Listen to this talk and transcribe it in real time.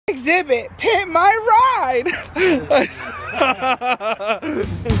exhibit, pimp my ride.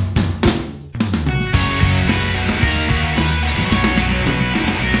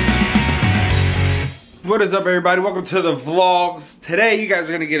 What is up, everybody? Welcome to the vlogs. Today you guys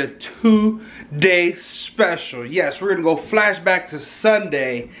are gonna get a 2-day special. Yes, we're gonna go flashback to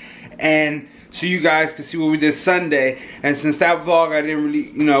Sunday, and so you guys can see what we did Sunday. And since that vlog I didn't really,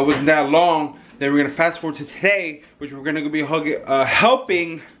 it wasn't that long, then we're gonna fast forward to today, which we're gonna be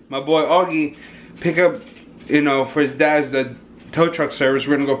helping my boy Augie pick up, for his dad's the tow truck service.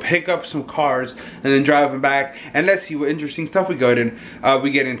 We're gonna go pick up some cars and then drive them back, and let's see what interesting stuff we get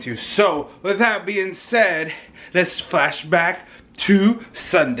into. So with that being said, let's flash back to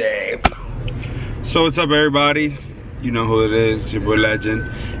Sunday. So what's up, everybody? You know who it is, your boy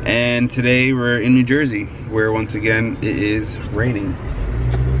Legend. And today we're in New Jersey, where once again it is raining.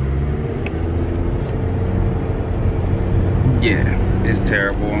 Yeah, it's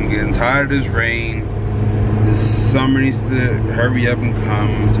terrible. I'm getting tired of this rain. This summer needs to hurry up and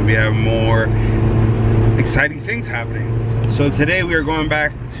come so we have more exciting things happening. So today we are going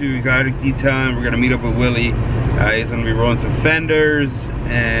back to Exotic Detailing. We're gonna meet up with Willie. He's gonna be rolling some fenders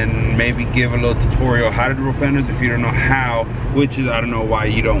and maybe give a little tutorial how to roll fenders if you don't know how, which is, I don't know why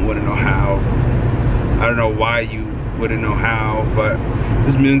you wouldn't know how. I don't know why you wouldn't know how, but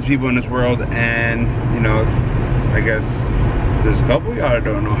there's millions of people in this world, and I guess there's a couple of y'all that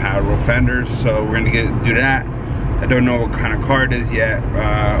don't know how to roll fenders, so we're gonna do that. I don't know what kind of car it is yet.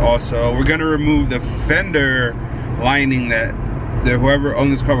 Also, we're gonna remove the fender lining that whoever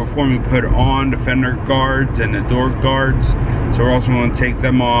owned this car before me put on the fender guards and the door guards. So we're also gonna take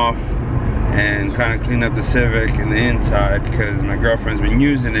them off and kind of clean up the Civic and the inside, because my girlfriend's been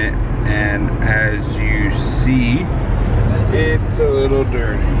using it, and as you see, it's a little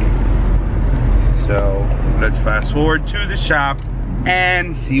dirty. So let's fast forward to the shop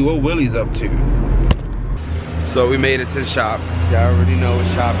and see what Willie's up to. So we made it to the shop. Y'all already know what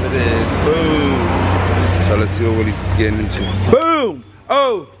shop it is. Boom. So let's see what Willie's getting into. Boom.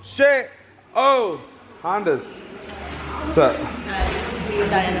 Oh shit. Oh, Hondas. What's up?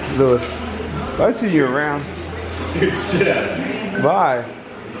 Lewis. I see you around. Shit out of me. Bye.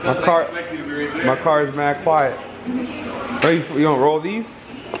 My car is mad quiet. Are you gonna roll these?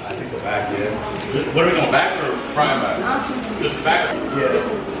 I think the back, yeah. What are we going, back or prime back? Just the back? Yeah.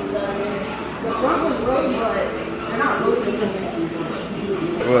 The front was road, but they're not roasted.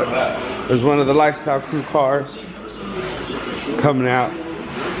 Look, there's one of the Lifestyle Crew cars coming out.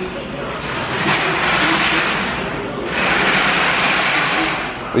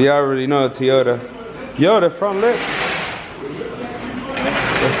 Well, y'all already know the Toyota. Yo, the front lip.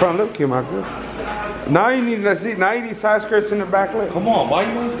 The front lip came out good. Now you need side skirts in the back lip. Come on, why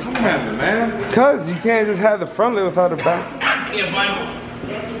you always coming at me, man? Cause you can't just have the front lip without the back. Yeah, fine.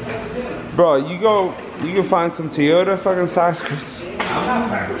 Bro, you can find some Toyota fucking side skirts. I'm not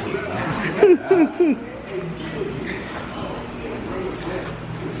fine.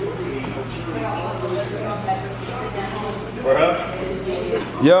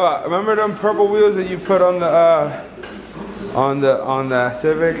 Yo, remember them purple wheels that you put on the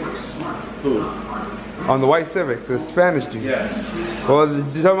Civic? Who? On the white Civic, the Spanish dude. Yes. Well,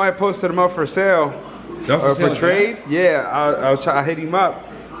 somebody posted them up for sale. Or for trade? Yeah, I hit him up.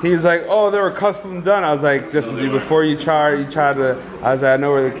 He's like, oh, they were custom done. I was like, listen, dude, before you try to, I was like, I know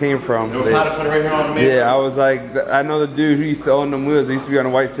where they came from. Yeah, I was like, I know the dude who used to own them wheels. They used to be on a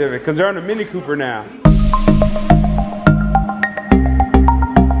white Civic, because they're on a Mini Cooper now.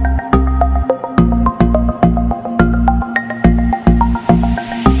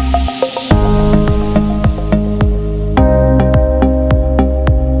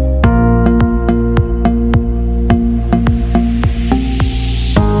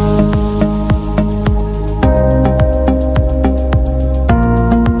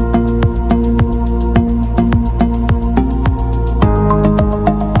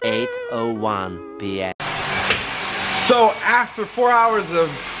 So after 4 hours of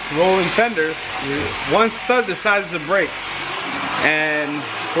rolling fenders, one stud decides to break, and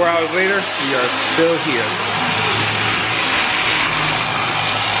 4 hours later we are still here.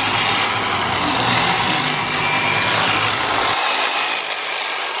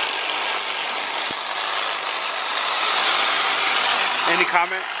 Any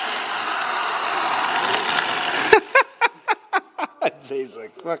comment? She's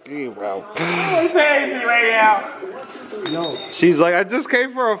like, fuck you, bro. What's crazy right now? No. She's like, I just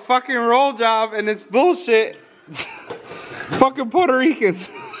came for a fucking roll job and it's bullshit. Fucking Puerto Ricans.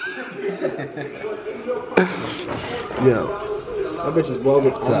 Yo, that bitch is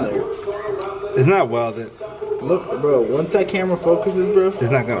welded on there. It's not welded. Look, bro, once that camera focuses, bro.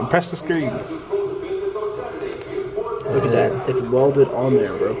 It's not gonna press the screen. Look at that. It's welded on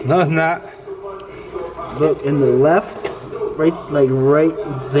there, bro. No, it's not. Look, in the left, right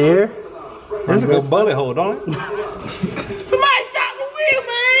there. There's a good bullet hole, don't it? Somebody shot the wheel,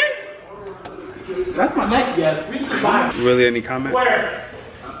 man! That's my next guess. We need to buy. Really, any comment? Where?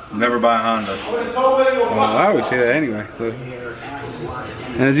 Never buy a Honda. Well, I always say that anyway. So.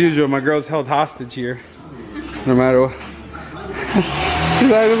 And as usual, my girl's held hostage here. No matter what.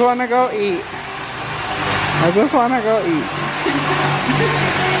 She's like, I just wanna go eat. I just wanna go eat.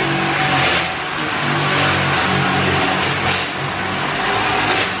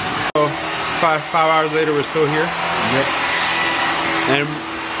 So, five hours later, we're still here. Yep. And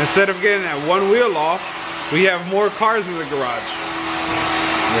instead of getting that one wheel off, we have more cars in the garage.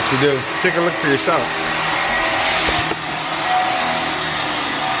 Yes, we do. Take a look for yourself.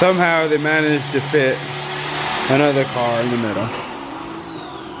 Somehow they managed to fit another car in the middle.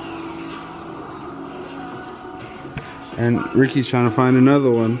 And Ricky's trying to find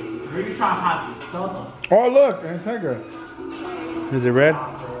another one. Ricky's trying to hide the cell phone. Oh look, Integra. Is it red?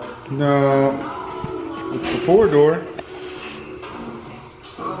 No. It's the 4-door.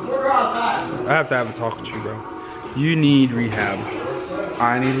 We're outside. I have to have a talk with you, bro. You need rehab.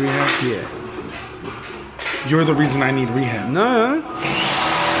 I need rehab? Yeah. You're the reason I need rehab. No.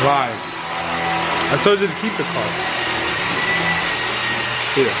 Lies. I told you to keep the car.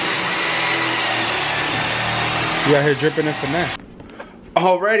 Here. You out here dripping in finesse.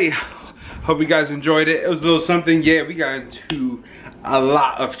 Alrighty. Hope you guys enjoyed it. It was a little something. Yeah, we got into a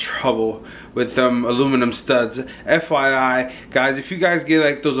lot of trouble with aluminum studs. FYI, guys, if you guys get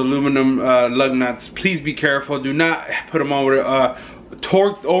like those aluminum lug nuts, please be careful. Do not put them on with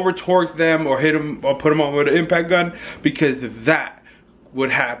over torque them or hit them or put them on with an impact gun, because that would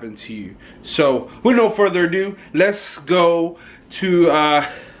happen to you. So with no further ado, let's go to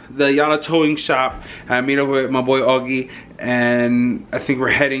the Yala Towing Shop. I meet up with my boy Augie, and I think we're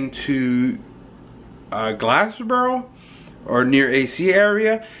heading to Glassboro or near AC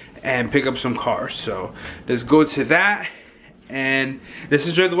area and pick up some cars. So let's go to that and let's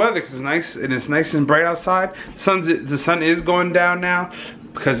enjoy the weather, because it's nice, and it's nice and bright outside. The sun is going down now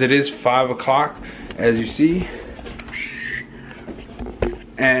because it is 5 o'clock, as you see.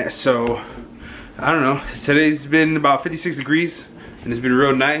 And so I don't know, today's been about 56 degrees and it's been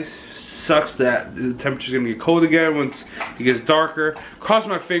real nice. Sucks that the temperature's gonna get cold again once it gets darker. Cross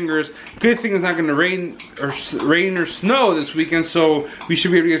my fingers. Good thing it's not gonna rain or snow this weekend, so we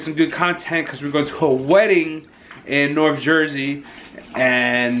should be able to get some good content, because we're going to a wedding in North Jersey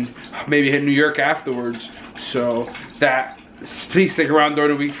and maybe hit New York afterwards. So that, please stick around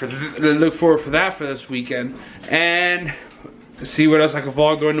during the week for look forward for that for this weekend, and see what else I can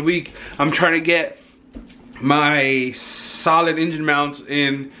vlog during the week. I'm trying to get my solid engine mounts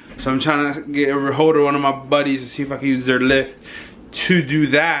in, so I'm trying to get a hold of one of my buddies to see if I can use their lift to do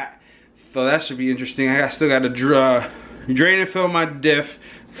that. So that should be interesting. I still got to drain and fill my diff,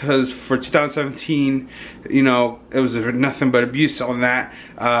 because for 2017, you know, it was nothing but abuse on that.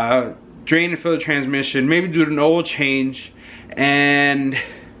 Drain and fill the transmission, maybe do an oil change, and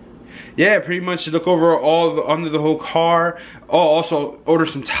yeah, pretty much look over under the whole car. Oh, also order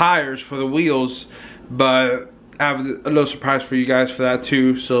some tires for the wheels, but I have a little surprise for you guys for that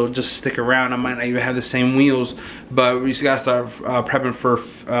too, so just stick around. I might not even have the same wheels, but we just gotta start prepping for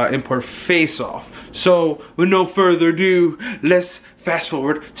import face-off. So with no further ado, let's fast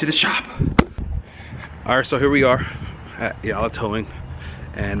forward to the shop. Alright, so here we are at Yala Towing,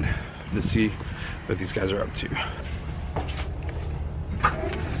 and let's see what these guys are up to.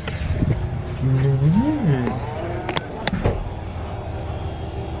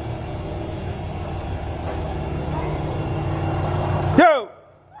 Yo!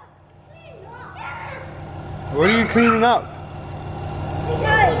 What are you cleaning up?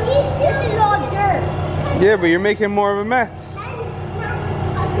 This is all dirt. Yeah, but you're making more of a mess. I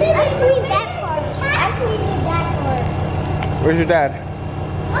cleaned that part. I cleaned that part. Where's your dad?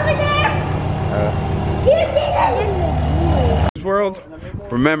 Over there. Here, take that. This world,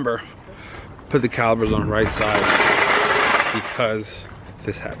 remember, put the calibers on the right side, because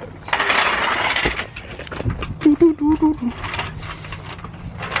this happens.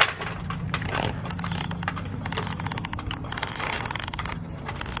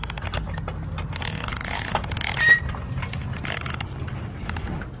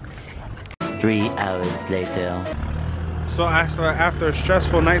 Three hours later. So after a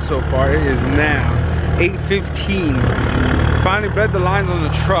stressful night so far, it is now 8:15. Finally bled the lines on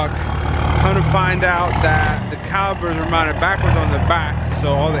the truck. Come to find out that the calipers are mounted backwards on the back,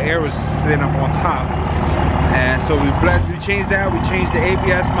 so all the air was sitting up on top. And so we changed that. We changed the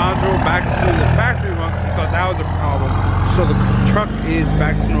ABS module back to the factory one because we thought that was a problem. So the truck is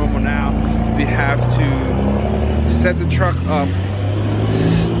back to normal now. We have to set the truck up,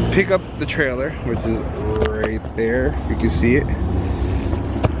 pick up the trailer, which is right there, if you can see it,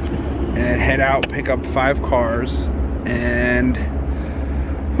 and head out, pick up 5 cars, and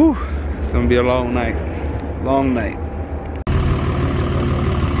whew, it's gonna be a long night. Long night.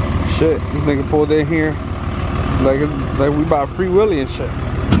 Shit, this nigga pulled in here like we bought Free Willy and shit.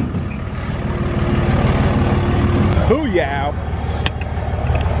 Hoo-yow.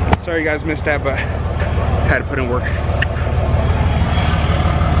 Sorry you guys missed that, but had to put in work. 10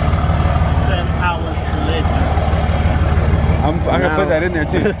 hours later. I can put that in there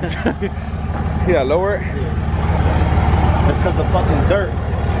too. Yeah, lower it. That's because the fucking dirt,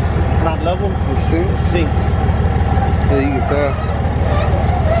 since it's not level, it sinks. Yeah, you can tell.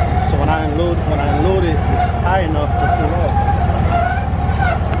 So when I unload it, it's high enough to pull off.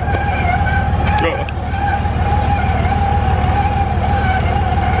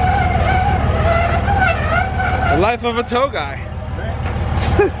 The life of a tow guy.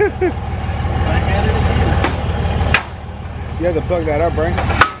 You have to plug that up, right?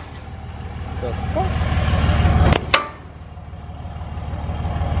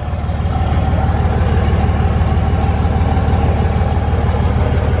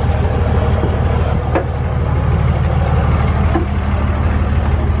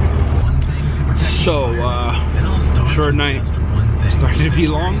 So, short night, starting to be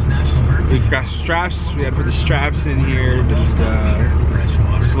long. We've got straps. We had to put the straps in here, the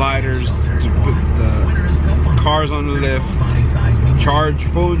sliders, to put the cars on the lift, charge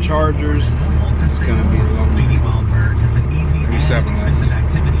phone chargers. It's gonna be a long night. 37 left.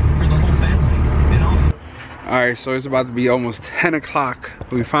 All right, so it's about to be almost 10 o'clock.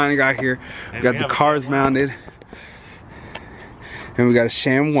 We finally got here. We got the cars mounted. And we got a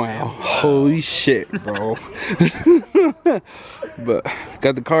ShamWow. Holy shit, bro. But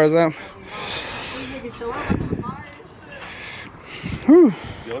got the cars out. Whew.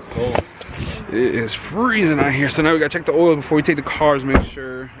 It is freezing out here. So now we gotta check the oil before we take the cars, make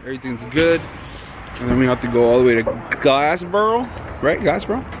sure everything's good. And then we have to go all the way to Glassboro, right?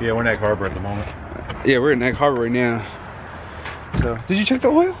 Glassboro? Yeah, we're in Egg Harbor at the moment. Yeah, we're in Egg Harbor right now. So, did you check the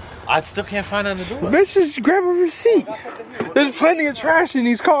oil? I still can't find it on the door. Bitch, just grab a receipt. There's plenty of trash in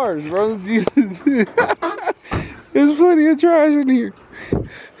these cars, bro. There's plenty of trash in here.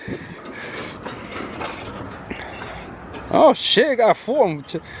 Oh shit, I got 4.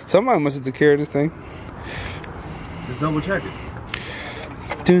 Somebody must have took care of this thing. Just double check it.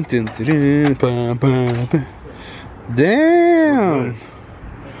 Dun, dun, dun, dun, bum, bum, bum. Damn.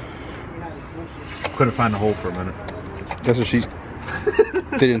 Couldn't find the hole for a minute. That's what she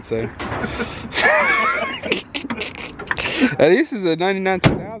didn't say. At least it's a 99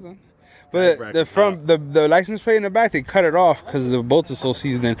 2000. But the license plate in the back, they cut it off because the bolts are so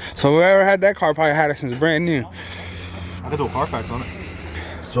seasoned in. So whoever had that car probably had it since brand new. I could do a Carfax on it.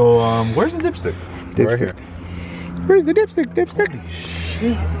 So where's the dipstick? Right here. Where's the dipstick? Dipstick.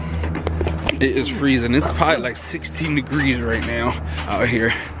 It is freezing. It's probably like 16 degrees right now out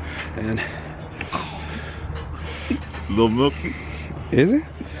here, and Little milky. is it?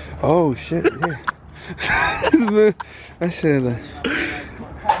 Oh shit! Yeah. I said.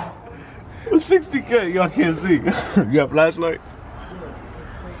 60K, y'all can't see. You got a flashlight?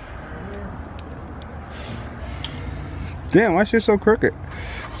 Damn, why shit so crooked?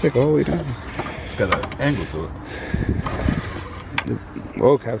 Take all the way down. It's got an angle to it. The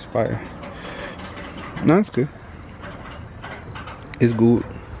oil cap's fire. No, it's good. It's good.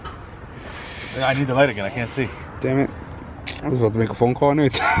 I need the light again. I can't see. Damn it. I was about to make a phone call and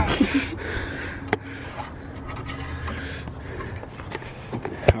everything.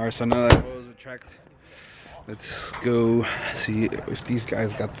 Alright, so now that oils are checked, let's go see if these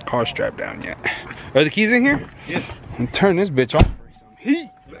guys got the car strapped down yet. Are the keys in here? Yes. And turn this bitch off for some heat.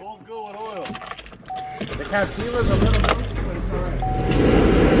 They both go with oil. The Captiva's a little bit, but it's alright.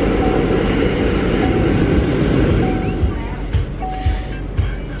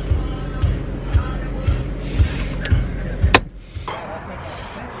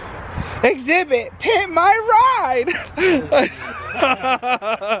 Exhibit, pimp my ride.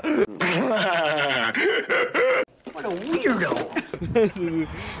 What a weirdo.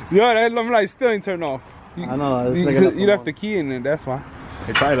 Yo, that light still ain't turned off. I know. You left the key in there, that's why.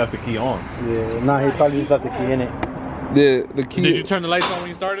 He probably left the key on. Yeah, nah, he probably just left the key in it. The key. Did you turn the lights on when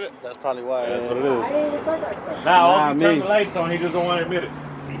you started it? That's probably why. That's what it is. Nah, Nah, me. turn the lights on. He just don't want to admit it.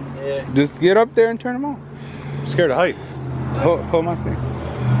 Yeah. Just get up there and turn them on. I'm scared of heights. Hold my thing.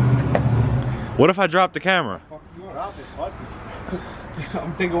 What if I drop the camera?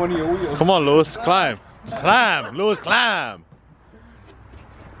 I'm taking one of your wheels. Come on, Lewis, climb. Climb, Lewis, climb.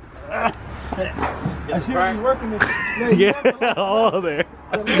 I should be working this. Yeah, all there.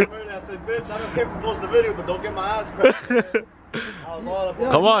 I said, bitch, I don't care if you post the video, but don't get my eyes cracked. I was all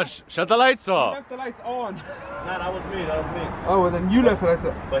about Come on, shut the lights You off. left the lights on. Nah, that was me, that was me. Oh, well then you left the lights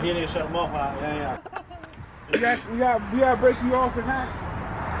on. But he didn't shut them off. Yeah. We got break you off in that.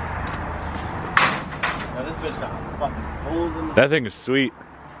 Now this bitch got fucking holes in the. That thing is sweet.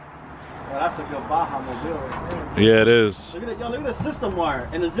 Well, that's a good Baja mobile right there. Yeah, it is. Look at that, yo, look at the system wire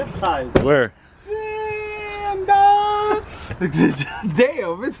and the zip ties. Where? Damn, dog.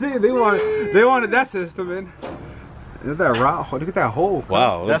 Damn, bitch, they wanted that system in. Look at that rock. Look at that hole.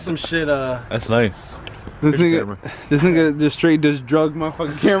 Wow, That's some shit, that's nice. This nigga just straight just drugged my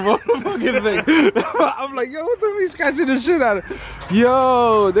fucking camera on the fucking thing. I'm like, yo, what the fuck you scratching the shit out of?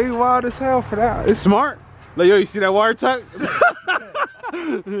 Yo, they wild as hell for that. It's smart. Like, yo, you see that wire tuck?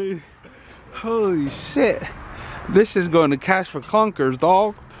 Holy shit. This is going to cash for clunkers,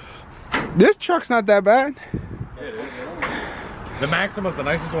 dog. This truck's not that bad. The Maxima's the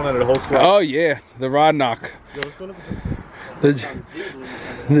nicest one out of the whole squad. Oh yeah, the rod knock. Yo, let's go look at this.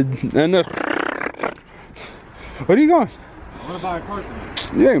 Where are you going? I want to buy a car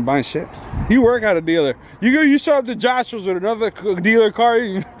today. You ain't buying shit. You work at a dealer. You show up to Joshua's with another dealer car,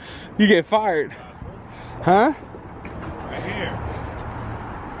 you get fired. Huh? Right here.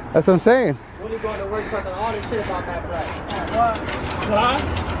 That's what I'm saying. When you going to work talking all this shit about that black? What? Huh?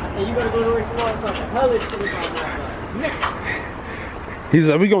 I said you gotta go to work tomorrow talking hella shit about that black. He's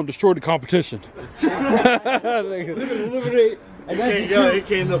like, we gonna destroy the competition. He can't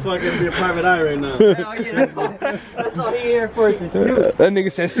no fucking be a private eye right now. Hell yeah, that's all he here for is to shoot. That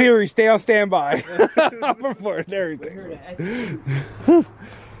nigga said, Siri, stay on standby. I'm reporting everything.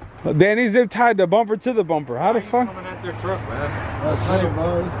 Danny zip tied the bumper to the bumper. How the fuck? Coming at their truck, man. That's funny,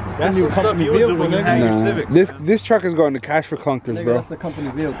 bro. This That's the new the stuff company you would do vehicle, when you nigga. had your Civics. This truck is going to cash for clunkers, Nigga, bro. that's the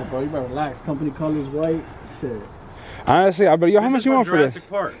company vehicle, bro. You better relax. Company colors white. Shit. Honestly, I bet yo, how much you want for this?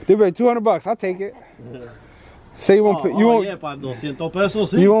 Dude, bet $200. I'll take it. Say you won't. Yeah, pa 200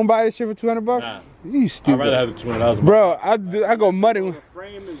 pesos. You won't buy this shit for $200? Nah. You stupid. I'd rather have the $200. Bro, I go mudding. The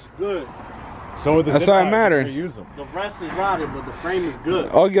frame is good. So with the That's zip all that ties, matters. you use them. The rest is rotted, but the frame is good.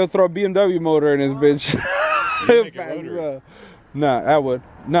 I'll go throw a BMW motor in this bitch. You make it rotary. Nah, I would.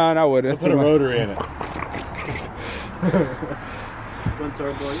 Nah, I would. Let's That's put a too much. rotary in it. Twin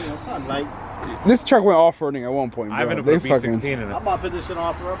turbo, you know, it's not light. This truck went off-roading at one point, bro. I've been They put a B16 fucking. in I'm it. about to put this shit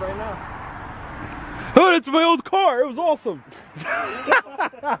on for up right now. Oh, that's my old car. It was awesome.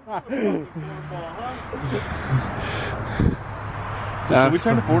 Should we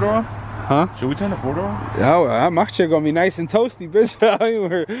turn the four-door on? Huh? Should we turn the four-door on? Oh, my shit gonna be nice and toasty, bitch.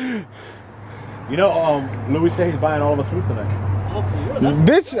 You know, Louis said he's buying all of us food tonight. Hopefully, that's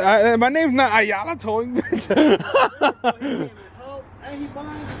Bitch, my name's not Ayala Towing, bitch.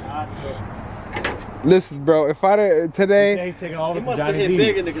 Listen, bro, if I today, He's taking all He of us must to have Johnny hit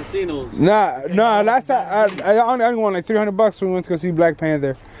big D's. in the casinos. nah, last time I only won like $300 when we went to go see Black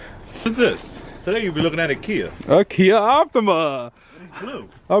Panther. What's this? Today you'll be looking at a Kia. A Kia Optima, It's blue.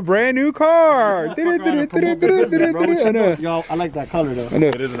 a brand new car. I Y'all, I like that color though. know.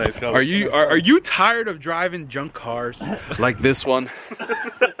 It is a nice color. Are you tired of driving junk cars like this one?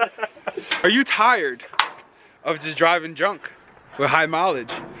 Are you tired of just driving junk with high mileage?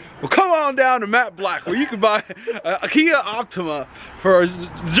 Well, come on down to Matt Black where you can buy a Kia Optima for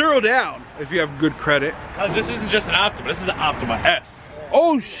 $0 down if you have good credit. Because this isn't just an Optima, this is an Optima S.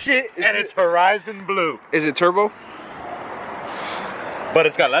 Oh shit! And it's Horizon Blue. Is it turbo? But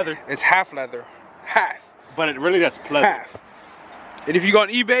it's got leather. It's half leather. Half. But it really that's pleather. Half. And if you go on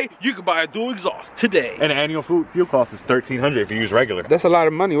eBay, you can buy a dual exhaust today. And the annual fuel cost is $1,300 if you use regular. That's a lot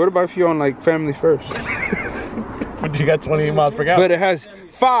of money. What about if you're on like Family First? But you got 28 miles per gallon. But it has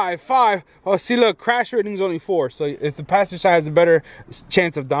five. Oh, see, look, crash rating's only 4. So if the passenger side has a better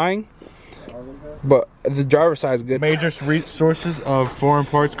chance of dying, but the driver's side is good. Major sources of foreign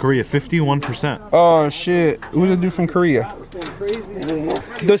parts, Korea, 51%. Oh shit! Who's the dude from Korea?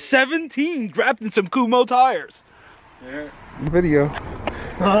 The 17 wrapped in some Kumo tires. Video.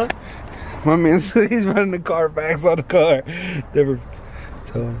 Huh? My man, he's running the Carfax on the car. Never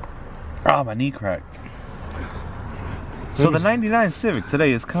tell him. Ah, my knee cracked. So the 99 Civic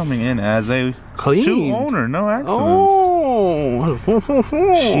today is coming in as a Clean. 2-owner, no accidents. Oh.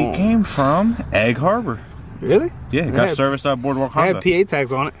 She came from Egg Harbor. Really? Yeah, it got serviced at Boardwalk I Honda. had PA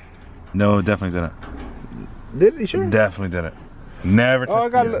tags on it. No, it definitely didn't. Did it? Sure. Definitely didn't. Never Oh,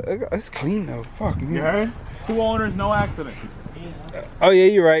 touched it. it's clean though. Fuck. You heard? 2 owners, no accidents. Oh yeah,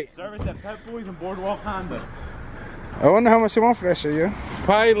 you're right. Service at Pep Boys and Boardwalk Honda. I wonder how much they want for that shit, yeah.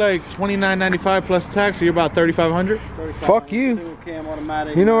 Probably like $29.95 plus tax, so you're about $3,500. Fuck you. Cam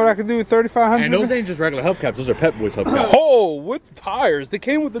automatic. You know what I could do with $3,500? And those ain't just regular hubcaps; those are Pep Boys hubcaps. Oh, with the tires. They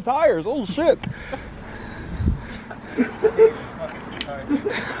came with the tires. Oh shit.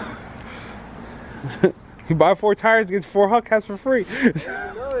 You buy 4 tires, get 4 hubcaps for free.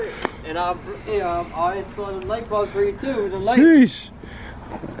 And I installed the light bulbs for you too. The light. Sheesh.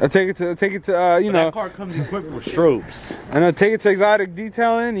 I take it to you know. That car comes equipped with strobes. And I take it to exotic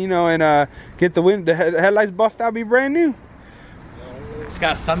detailing, you know, and get the headlights buffed out, be brand new. It's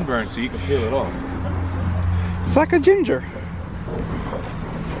got sunburn, so you can peel it off. It's like a ginger.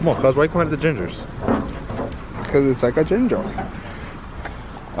 Come on, cuz, why you coming at the gingers? Because it's like a ginger.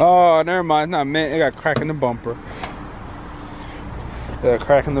 Oh, never mind. It's not meant. It got a crack in the bumper. It got a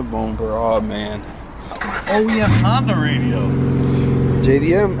crack in the bumper. Oh, man. Oh, we have Honda radio.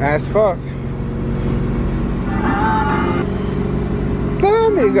 JDM as fuck.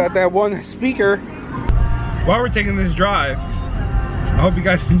 Damn, you got that one speaker. While we're taking this drive, I hope you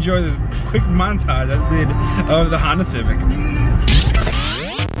guys enjoy this quick montage I did of the Honda Civic.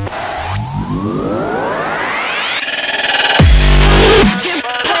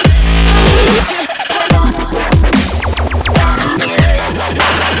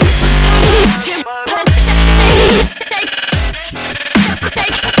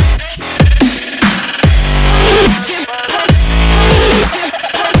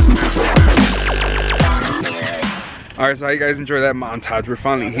 Alright, so how you guys enjoy that montage? We're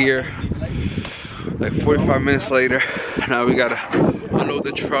finally here. Like 45 minutes later. Now we gotta unload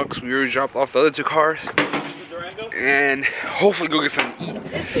the trucks. We already dropped off the other 2 cars. And hopefully go get something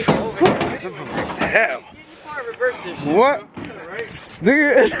to eat. Hell. What?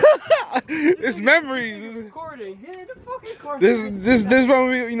 Nigga, it's memories. This when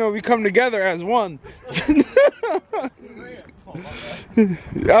we, you know, we come together as one.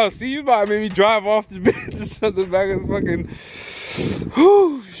 Oh, see, you about made me drive off the back of the fucking.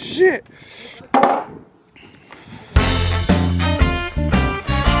 Oh shit.